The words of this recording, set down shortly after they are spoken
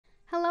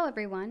Hello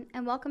everyone,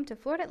 and welcome to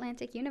Florida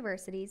Atlantic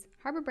University's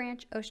Harbor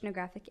Branch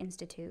Oceanographic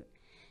Institute.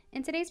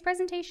 In today's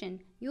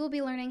presentation, you will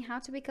be learning how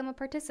to become a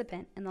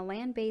participant in the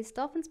land-based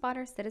Dolphin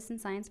Spotter Citizen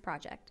Science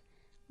Project.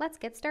 Let's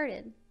get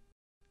started.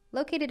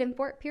 Located in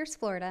Fort Pierce,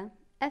 Florida,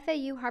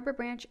 FAU Harbor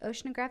Branch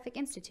Oceanographic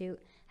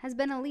Institute has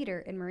been a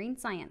leader in marine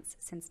science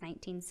since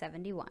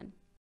 1971.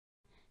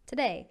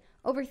 Today,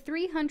 over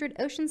 300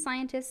 ocean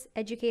scientists,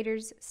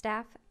 educators,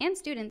 staff, and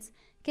students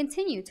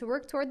continue to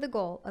work toward the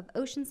goal of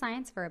ocean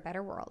science for a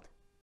better world.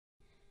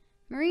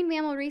 Marine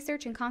mammal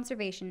research and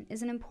conservation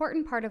is an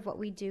important part of what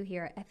we do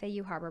here at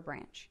FAU Harbor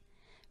Branch.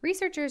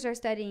 Researchers are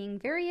studying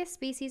various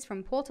species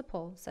from pole to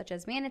pole, such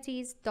as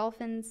manatees,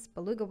 dolphins,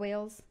 beluga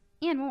whales,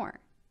 and more.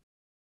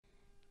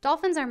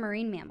 Dolphins are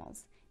marine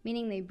mammals,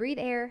 meaning they breathe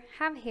air,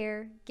 have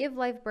hair, give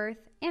live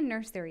birth, and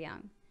nurse their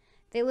young.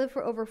 They live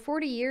for over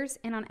 40 years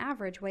and on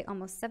average weigh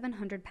almost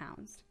 700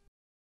 pounds.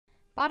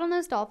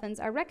 Bottlenose dolphins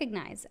are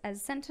recognized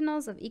as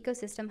sentinels of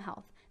ecosystem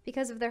health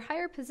because of their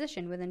higher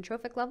position within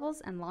trophic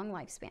levels and long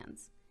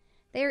lifespans.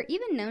 They are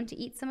even known to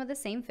eat some of the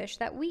same fish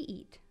that we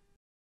eat.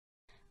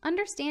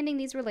 Understanding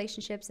these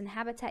relationships and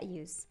habitat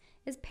use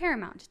is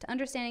paramount to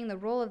understanding the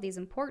role of these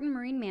important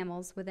marine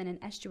mammals within an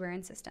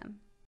estuarine system.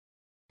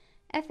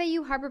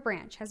 FAU Harbor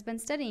Branch has been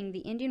studying the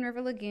Indian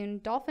River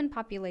Lagoon dolphin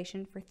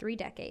population for 3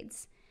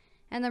 decades,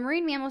 and the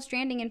Marine Mammal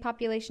Stranding and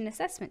Population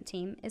Assessment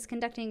Team is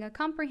conducting a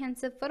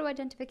comprehensive photo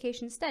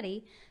identification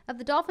study of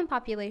the dolphin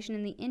population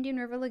in the Indian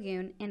River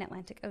Lagoon and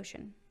Atlantic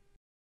Ocean.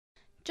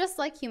 Just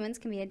like humans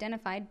can be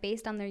identified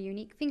based on their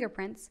unique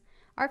fingerprints,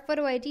 our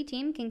photo ID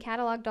team can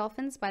catalog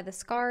dolphins by the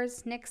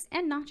scars, nicks,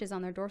 and notches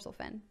on their dorsal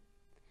fin.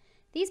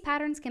 These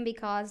patterns can be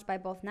caused by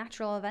both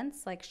natural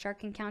events like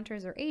shark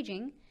encounters or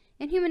aging,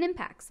 and human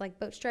impacts like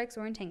boat strikes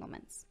or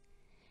entanglements.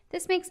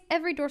 This makes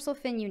every dorsal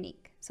fin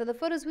unique, so the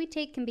photos we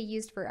take can be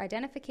used for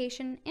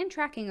identification and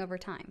tracking over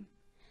time.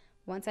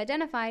 Once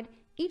identified,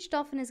 each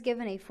dolphin is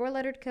given a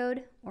 4-lettered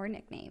code or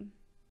nickname.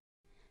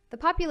 The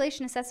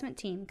Population Assessment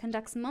Team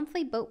conducts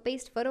monthly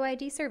boat-based photo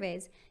ID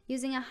surveys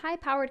using a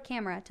high-powered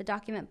camera to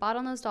document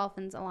bottlenose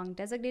dolphins along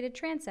designated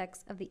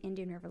transects of the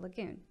Indian River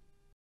Lagoon.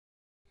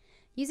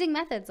 Using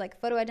methods like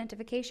photo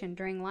identification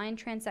during line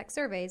transect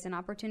surveys and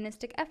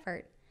opportunistic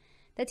effort,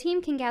 the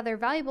team can gather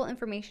valuable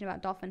information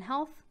about dolphin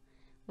health,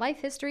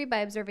 life history by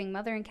observing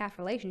mother and calf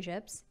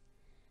relationships,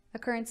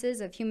 occurrences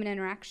of human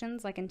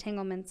interactions like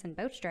entanglements and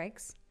boat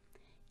strikes,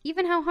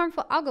 even how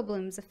harmful algal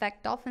blooms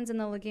affect dolphins in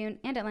the lagoon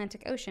and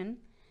Atlantic Ocean,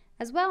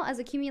 as well as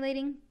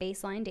accumulating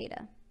baseline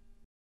data.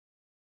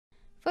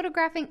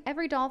 Photographing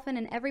every dolphin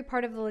in every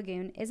part of the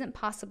lagoon isn't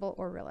possible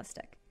or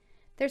realistic.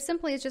 There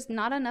simply is just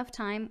not enough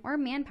time or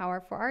manpower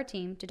for our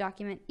team to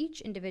document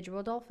each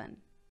individual dolphin.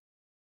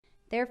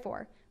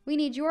 Therefore, we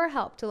need your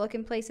help to look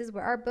in places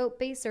where our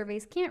boat-based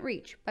surveys can't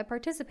reach by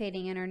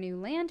participating in our new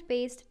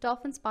land-based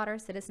Dolphin Spotter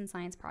Citizen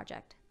Science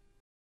Project.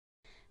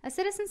 A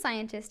citizen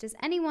scientist is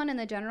anyone in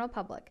the general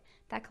public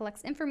that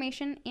collects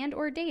information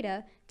and/or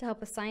data to help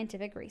with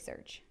scientific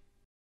research.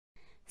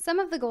 Some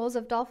of the goals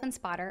of Dolphin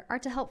Spotter are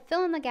to help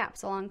fill in the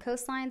gaps along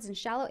coastlines and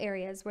shallow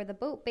areas where the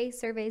boat-based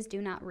surveys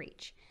do not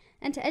reach,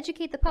 and to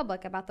educate the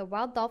public about the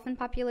wild dolphin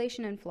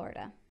population in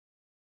Florida.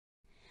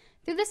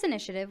 Through this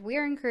initiative, we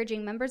are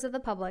encouraging members of the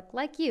public,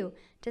 like you,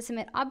 to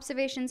submit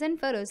observations and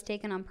photos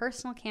taken on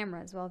personal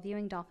cameras while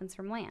viewing dolphins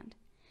from land.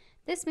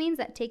 This means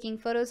that taking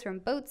photos from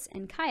boats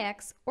and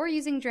kayaks or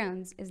using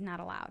drones is not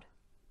allowed.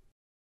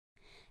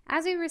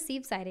 As we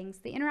receive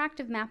sightings, the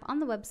interactive map on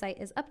the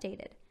website is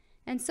updated,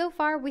 and so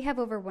far we have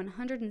over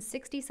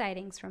 160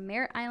 sightings from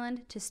Merritt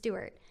Island to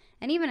Stewart,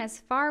 and even as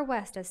far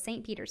west as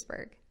St.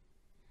 Petersburg.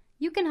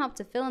 You can help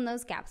to fill in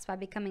those gaps by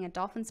becoming a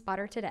Dolphin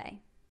Spotter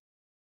today.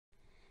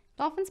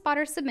 Dolphin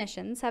Spotter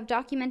submissions have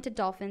documented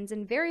dolphins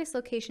in various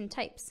location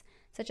types,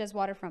 such as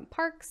waterfront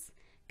parks,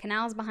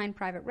 canals behind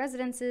private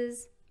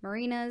residences,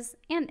 marinas,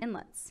 and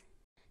inlets.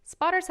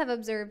 Spotters have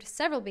observed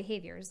several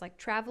behaviors like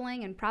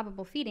traveling and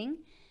probable feeding,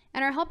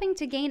 and are helping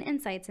to gain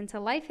insights into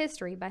life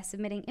history by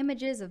submitting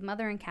images of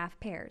mother and calf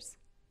pairs.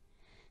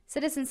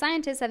 Citizen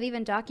scientists have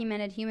even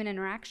documented human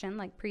interaction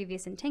like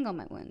previous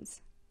entanglement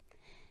wounds.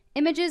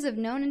 Images of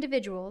known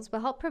individuals will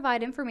help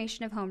provide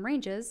information of home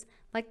ranges,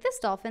 like this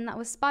dolphin that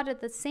was spotted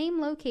at the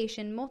same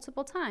location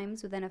multiple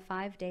times within a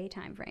 5-day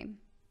time frame.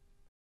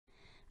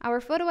 Our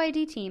photo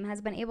ID team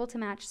has been able to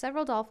match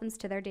several dolphins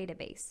to their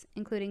database,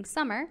 including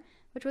Summer,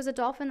 which was a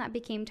dolphin that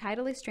became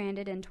tidally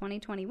stranded in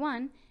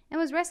 2021 and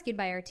was rescued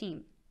by our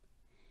team.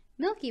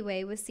 Milky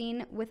Way was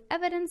seen with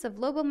evidence of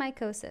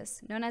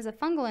lobomycosis, known as a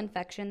fungal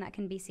infection that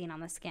can be seen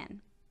on the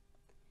skin.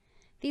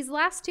 These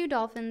last 2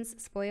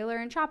 dolphins, Spoiler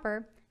and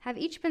Chopper, have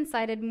each been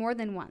sighted more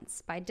than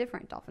once by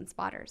different dolphin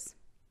spotters.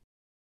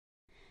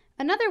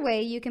 Another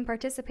way you can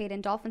participate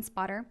in Dolphin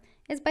Spotter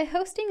is by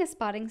hosting a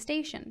spotting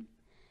station.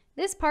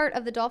 This part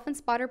of the Dolphin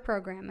Spotter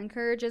program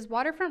encourages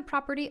waterfront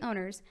property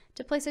owners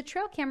to place a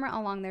trail camera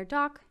along their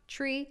dock,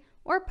 tree,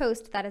 or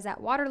post that is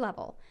at water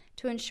level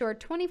to ensure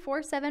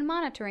 24/7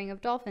 monitoring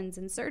of dolphins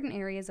in certain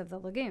areas of the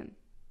lagoon.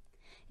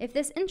 If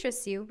this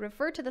interests you,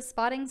 refer to the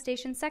Spotting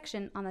Station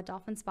section on the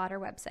Dolphin Spotter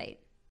website.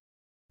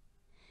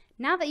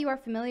 Now that you are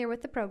familiar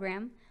with the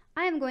program,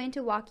 I am going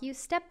to walk you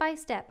step by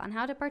step on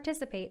how to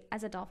participate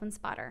as a dolphin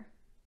spotter.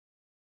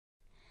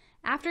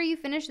 After you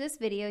finish this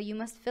video, you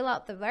must fill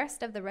out the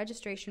rest of the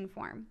registration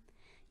form.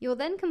 You will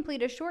then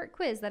complete a short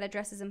quiz that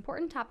addresses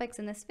important topics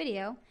in this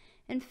video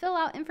and fill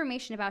out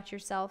information about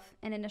yourself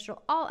and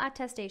initial all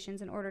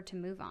attestations in order to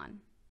move on.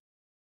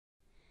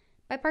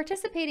 By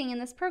participating in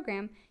this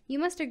program, you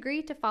must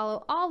agree to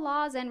follow all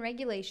laws and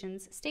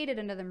regulations stated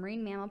under the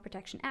Marine Mammal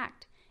Protection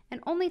Act and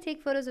only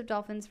take photos of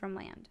dolphins from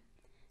land.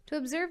 To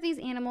observe these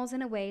animals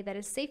in a way that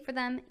is safe for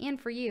them and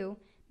for you,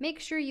 make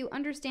sure you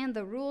understand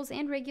the rules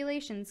and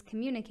regulations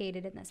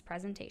communicated in this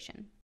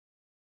presentation.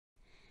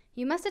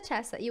 You must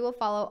attest that you will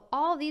follow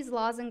all these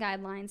laws and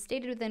guidelines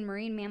stated within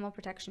Marine Mammal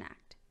Protection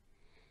Act.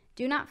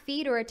 Do not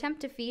feed or attempt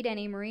to feed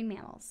any marine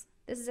mammals.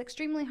 This is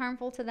extremely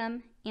harmful to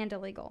them and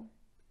illegal.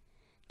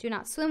 Do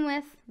not swim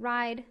with,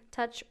 ride,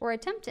 touch, or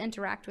attempt to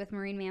interact with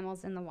marine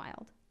mammals in the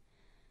wild.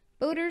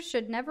 Boaters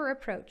should never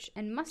approach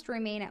and must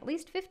remain at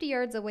least 50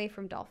 yards away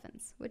from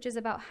dolphins, which is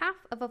about half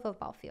of a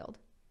football field.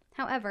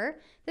 However,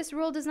 this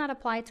rule does not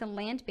apply to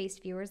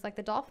land-based viewers like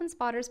the dolphin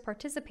spotters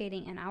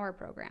participating in our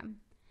program.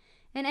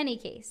 In any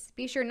case,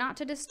 be sure not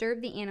to disturb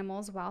the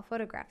animals while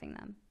photographing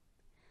them.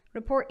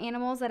 Report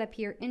animals that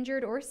appear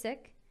injured or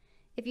sick.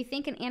 If you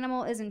think an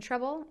animal is in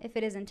trouble, if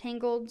it is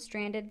entangled,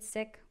 stranded,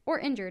 sick, or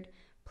injured,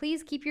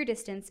 please keep your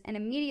distance and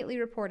immediately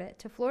report it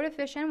to Florida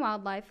Fish and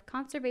Wildlife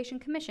Conservation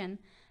Commission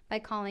by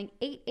calling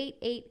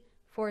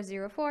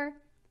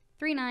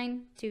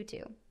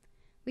 888-404-3922.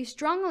 We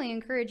strongly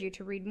encourage you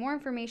to read more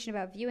information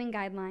about viewing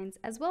guidelines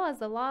as well as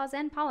the laws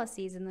and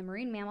policies in the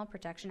Marine Mammal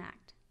Protection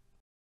Act.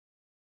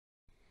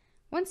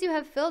 Once you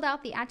have filled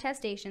out the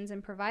attestations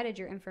and provided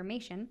your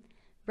information,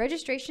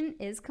 registration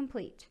is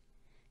complete.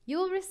 You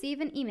will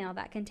receive an email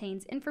that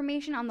contains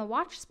information on the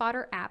Watch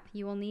Spotter app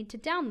you will need to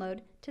download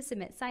to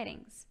submit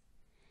sightings.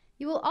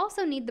 You will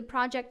also need the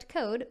project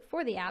code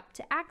for the app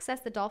to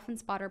access the Dolphin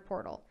Spotter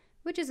portal,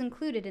 which is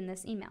included in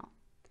this email.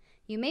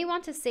 You may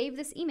want to save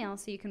this email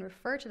so you can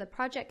refer to the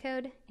project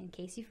code in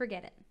case you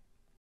forget it.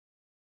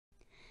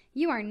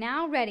 You are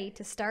now ready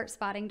to start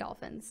spotting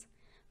dolphins.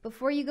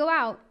 Before you go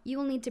out, you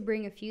will need to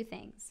bring a few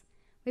things.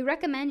 We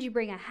recommend you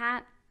bring a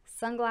hat,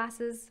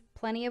 sunglasses,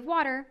 plenty of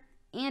water,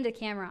 and a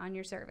camera on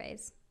your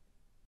surveys.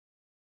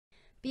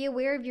 Be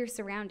aware of your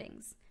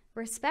surroundings,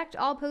 respect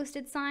all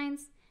posted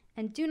signs,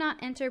 and do not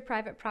enter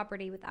private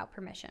property without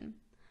permission.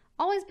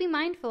 Always be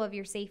mindful of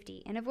your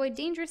safety and avoid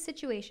dangerous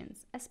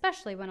situations,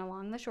 especially when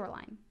along the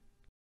shoreline.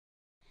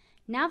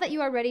 Now that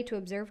you are ready to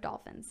observe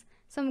dolphins,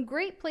 some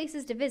great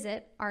places to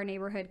visit are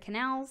neighborhood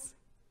canals,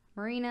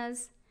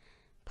 marinas,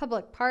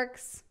 public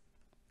parks,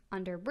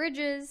 under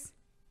bridges,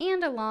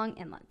 and along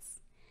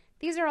inlets.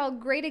 These are all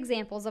great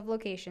examples of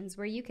locations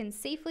where you can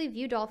safely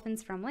view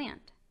dolphins from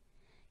land.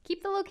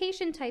 Keep the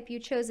location type you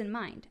chose in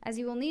mind, as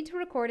you will need to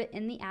record it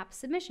in the app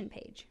submission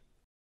page.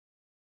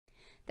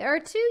 There are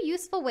two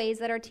useful ways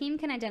that our team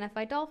can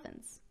identify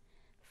dolphins.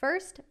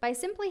 First, by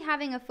simply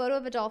having a photo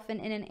of a dolphin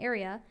in an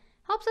area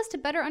helps us to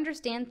better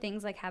understand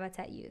things like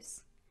habitat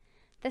use.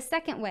 The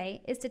second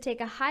way is to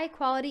take a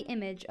high-quality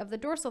image of the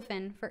dorsal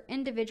fin for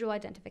individual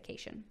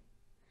identification.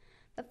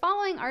 The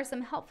following are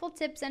some helpful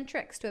tips and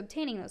tricks to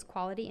obtaining those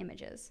quality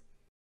images.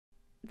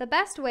 The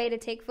best way to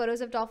take photos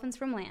of dolphins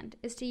from land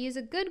is to use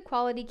a good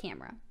quality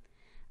camera.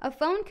 A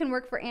phone can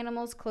work for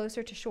animals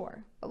closer to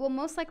shore, but will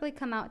most likely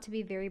come out to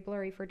be very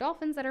blurry for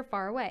dolphins that are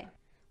far away.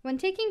 When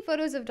taking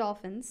photos of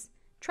dolphins,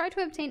 try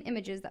to obtain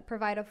images that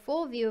provide a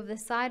full view of the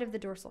side of the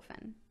dorsal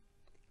fin.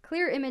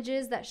 Clear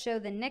images that show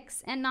the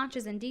nicks and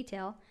notches in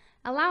detail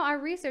allow our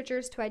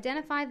researchers to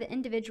identify the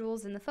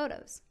individuals in the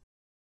photos.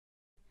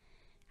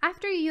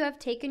 After you have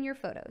taken your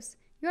photos,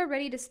 you are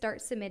ready to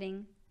start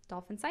submitting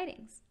dolphin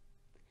sightings.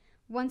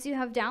 Once you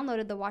have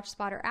downloaded the Watch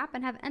Spotter app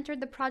and have entered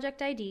the project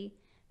ID,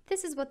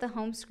 this is what the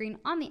home screen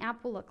on the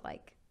app will look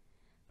like.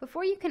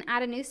 Before you can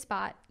add a new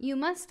spot, you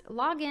must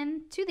log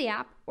in to the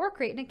app or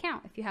create an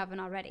account if you haven't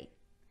already.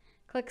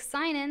 Click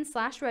Sign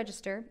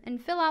In/Register and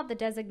fill out the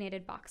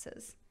designated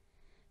boxes.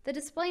 The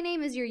display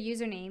name is your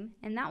username,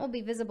 and that will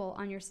be visible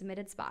on your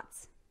submitted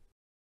spots.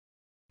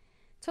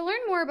 To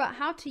learn more about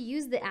how to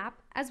use the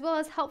app, as well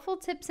as helpful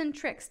tips and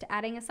tricks to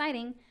adding a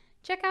sighting,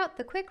 check out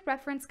the Quick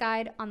Reference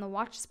Guide on the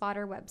Watch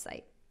Spotter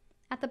website.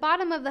 At the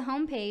bottom of the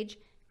home page,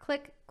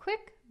 click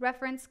Quick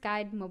Reference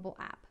Guide mobile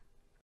app.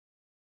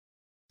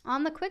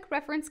 On the Quick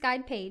Reference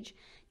Guide page,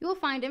 you will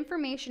find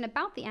information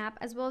about the app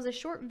as well as a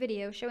short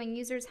video showing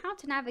users how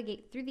to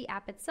navigate through the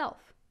app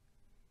itself.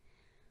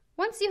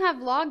 Once you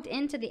have logged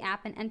into the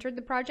app and entered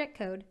the project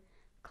code,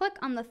 click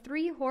on the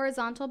 3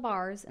 horizontal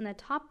bars in the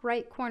top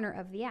right corner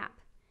of the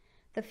app.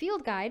 The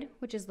field guide,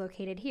 which is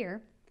located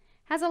here,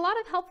 has a lot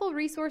of helpful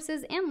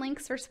resources and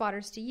links for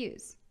spotters to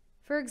use.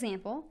 For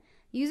example,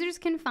 users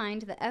can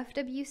find the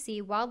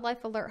FWC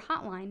Wildlife Alert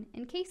Hotline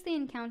in case they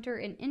encounter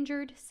an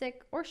injured,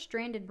 sick, or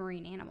stranded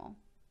marine animal.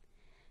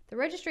 The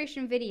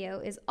registration video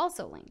is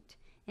also linked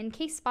in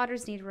case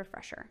spotters need a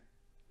refresher.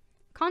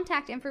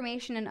 Contact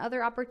information and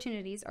other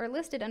opportunities are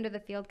listed under the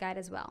field guide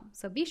as well,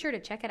 so be sure to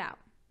check it out.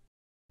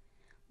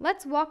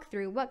 Let's walk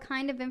through what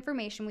kind of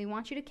information we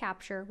want you to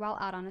capture while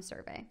out on a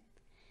survey.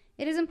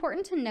 It is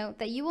important to note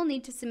that you will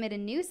need to submit a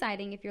new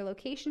sighting if your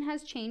location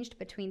has changed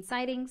between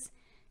sightings,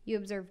 you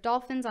observe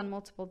dolphins on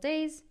multiple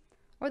days,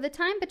 or the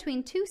time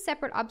between two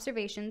separate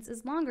observations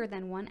is longer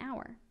than 1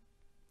 hour.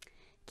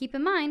 Keep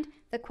in mind,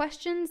 the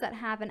questions that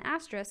have an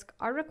asterisk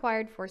are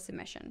required for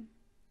submission.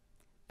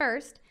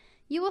 First,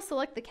 you will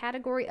select the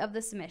category of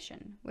the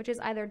submission, which is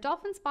either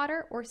Dolphin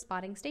Spotter or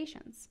Spotting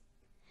Stations.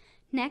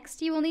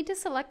 Next, you will need to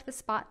select the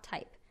spot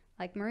type,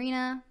 like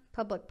marina,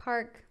 public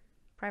park,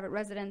 private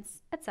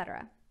residence,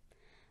 etc.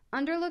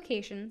 Under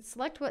location,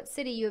 select what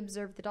city you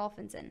observed the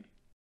dolphins in.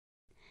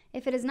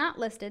 If it is not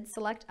listed,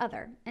 select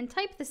Other, and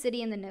type the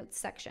city in the Notes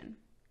section.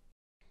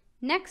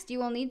 Next, you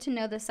will need to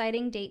know the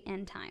sighting date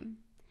and time.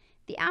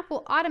 The app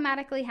will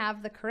automatically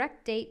have the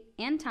correct date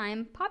and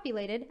time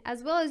populated,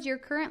 as well as your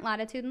current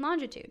latitude and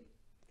longitude.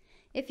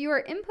 If you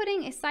are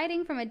inputting a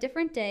sighting from a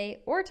different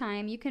day or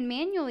time, you can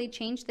manually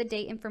change the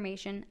date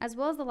information as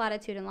well as the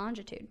latitude and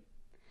longitude.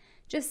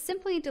 Just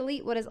simply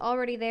delete what is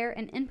already there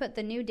and input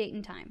the new date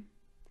and time.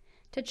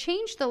 To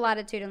change the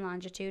latitude and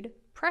longitude,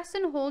 press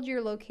and hold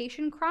your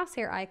location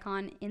crosshair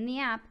icon in the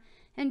app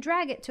and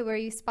drag it to where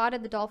you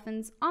spotted the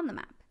dolphins on the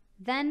map.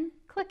 Then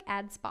click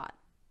Add Spot.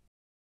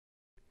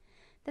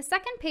 The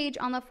second page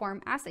on the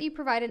form asks that you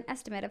provide an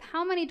estimate of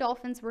how many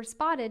dolphins were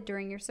spotted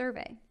during your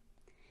survey.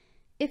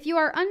 If you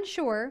are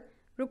unsure,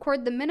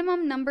 record the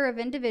minimum number of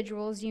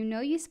individuals you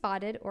know you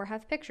spotted or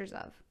have pictures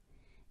of.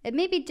 It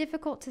may be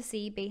difficult to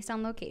see based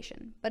on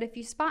location, but if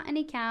you spot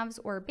any calves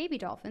or baby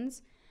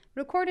dolphins,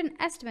 record an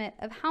estimate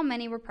of how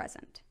many were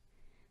present.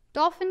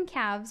 Dolphin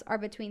calves are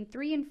between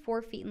 3 and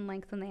 4 feet in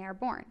length when they are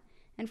born,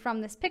 and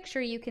from this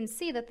picture you can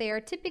see that they are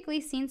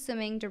typically seen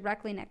swimming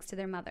directly next to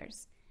their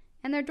mothers,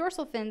 and their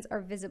dorsal fins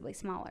are visibly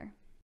smaller.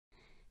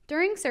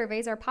 During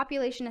surveys, our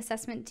population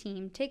assessment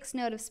team takes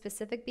note of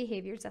specific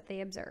behaviors that they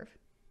observe.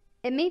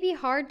 It may be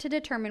hard to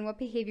determine what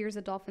behaviors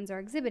the dolphins are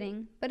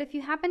exhibiting, but if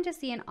you happen to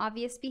see an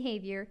obvious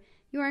behavior,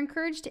 you are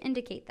encouraged to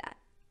indicate that.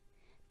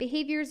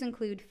 Behaviors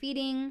include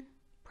feeding,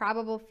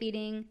 probable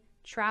feeding,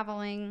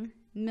 traveling,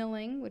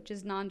 milling, which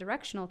is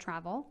non-directional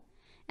travel,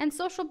 and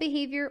social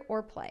behavior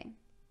or play.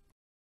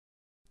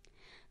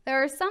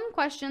 There are some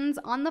questions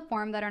on the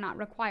form that are not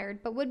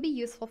required but would be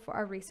useful for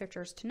our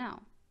researchers to know.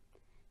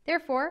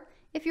 Therefore,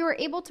 if you are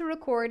able to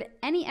record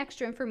any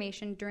extra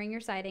information during your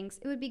sightings,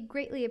 it would be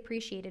greatly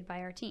appreciated by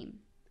our team.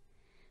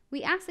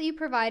 We ask that you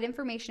provide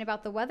information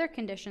about the weather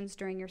conditions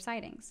during your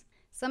sightings.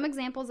 Some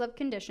examples of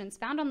conditions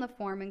found on the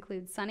form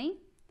include sunny,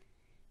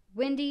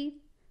 windy,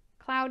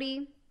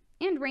 cloudy,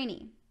 and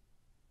rainy.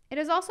 It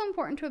is also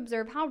important to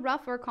observe how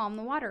rough or calm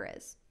the water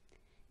is.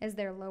 Is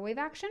there low wave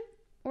action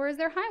or is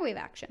there high wave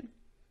action?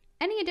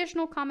 Any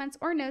additional comments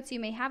or notes you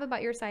may have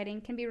about your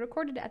sighting can be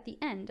recorded at the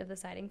end of the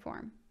sighting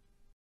form.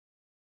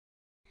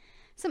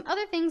 Some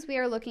other things we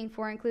are looking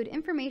for include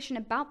information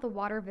about the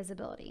water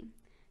visibility.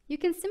 You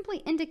can simply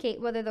indicate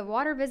whether the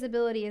water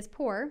visibility is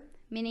poor,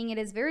 meaning it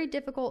is very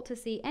difficult to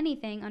see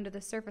anything under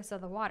the surface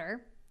of the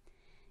water.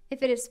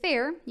 If it is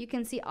fair, you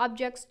can see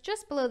objects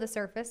just below the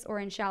surface or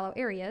in shallow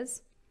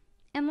areas.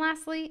 And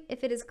lastly,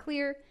 if it is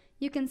clear,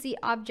 you can see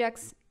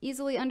objects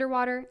easily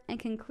underwater and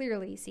can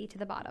clearly see to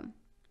the bottom.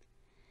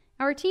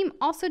 Our team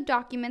also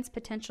documents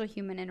potential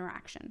human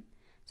interaction.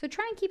 So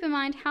try and keep in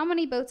mind how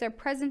many boats are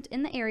present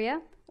in the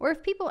area or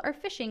if people are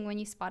fishing when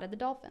you spotted the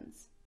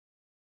dolphins.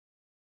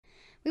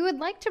 We would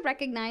like to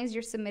recognize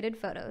your submitted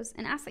photos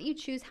and ask that you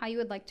choose how you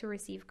would like to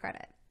receive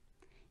credit.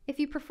 If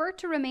you prefer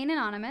to remain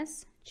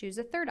anonymous, choose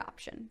a third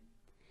option.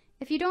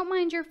 If you don't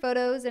mind your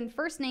photos and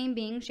first name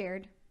being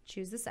shared,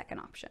 choose the second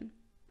option.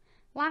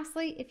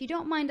 Lastly, if you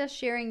don't mind us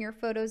sharing your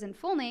photos and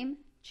full name,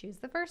 choose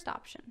the first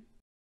option.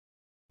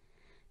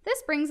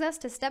 This brings us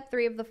to step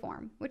 3 of the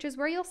form, which is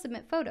where you'll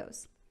submit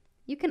photos.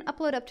 You can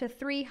upload up to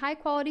 3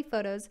 high-quality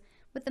photos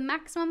with the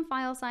maximum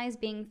file size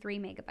being 3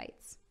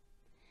 megabytes.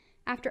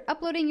 After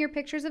uploading your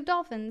pictures of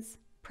dolphins,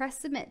 press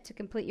Submit to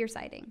complete your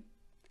sighting.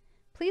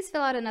 Please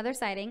fill out another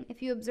sighting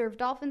if you observe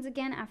dolphins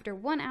again after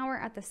 1 hour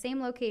at the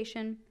same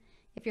location,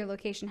 if your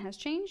location has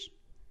changed,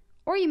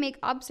 or you make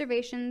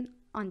observations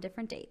on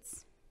different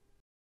dates.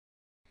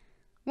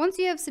 Once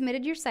you have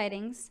submitted your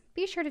sightings,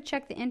 be sure to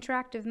check the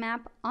interactive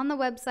map on the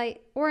website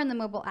or in the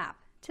mobile app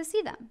to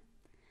see them.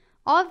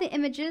 All of the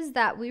images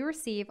that we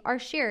receive are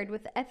shared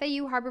with the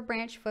FAU Harbor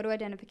Branch Photo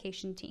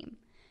Identification Team,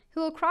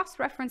 who will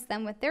cross-reference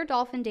them with their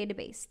dolphin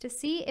database to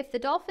see if the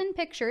dolphin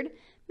pictured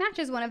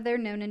matches one of their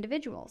known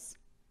individuals.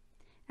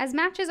 As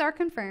matches are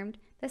confirmed,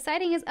 the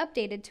sighting is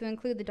updated to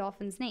include the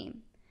dolphin's name.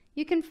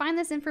 You can find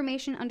this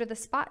information under the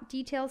Spot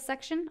Details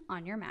section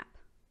on your map.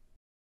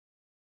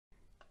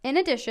 In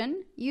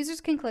addition,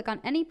 users can click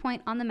on any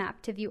point on the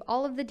map to view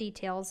all of the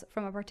details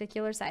from a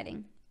particular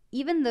sighting,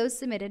 even those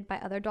submitted by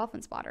other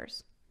dolphin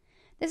spotters.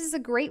 This is a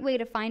great way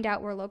to find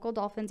out where local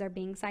dolphins are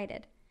being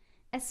sighted,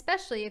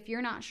 especially if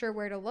you're not sure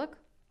where to look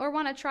or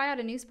want to try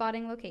out a new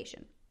spotting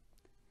location.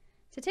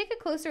 To take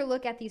a closer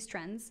look at these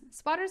trends,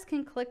 spotters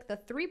can click the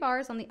 3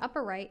 bars on the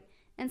upper right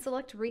and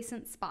select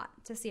Recent Spot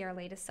to see our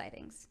latest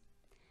sightings.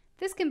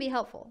 This can be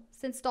helpful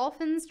since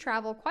dolphins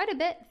travel quite a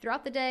bit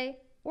throughout the day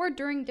or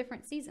during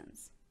different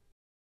seasons.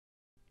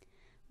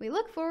 We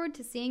look forward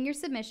to seeing your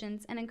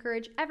submissions and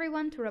encourage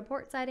everyone to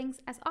report sightings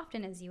as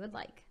often as you would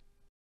like.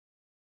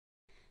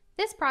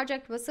 This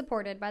project was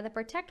supported by the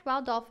Protect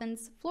Wild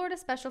Dolphins Florida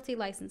Specialty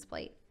License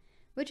Plate,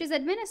 which is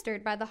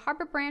administered by the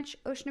Harbor Branch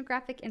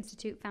Oceanographic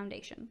Institute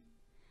Foundation.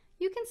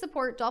 You can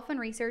support dolphin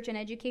research and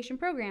education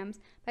programs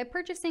by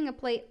purchasing a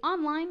plate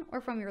online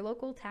or from your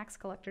local tax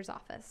collector's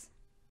office.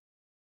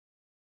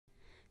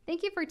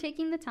 Thank you for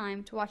taking the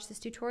time to watch this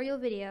tutorial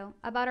video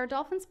about our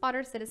Dolphin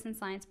Spotters Citizen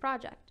Science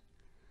project.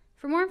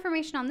 For more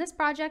information on this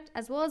project,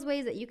 as well as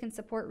ways that you can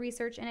support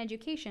research and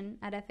education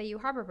at FAU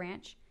Harbor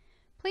Branch,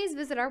 please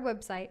visit our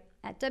website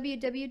at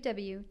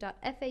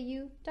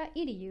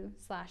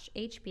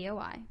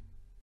www.fau.edu/HBOI.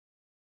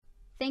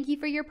 Thank you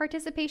for your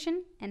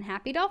participation and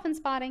happy dolphin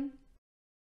spotting!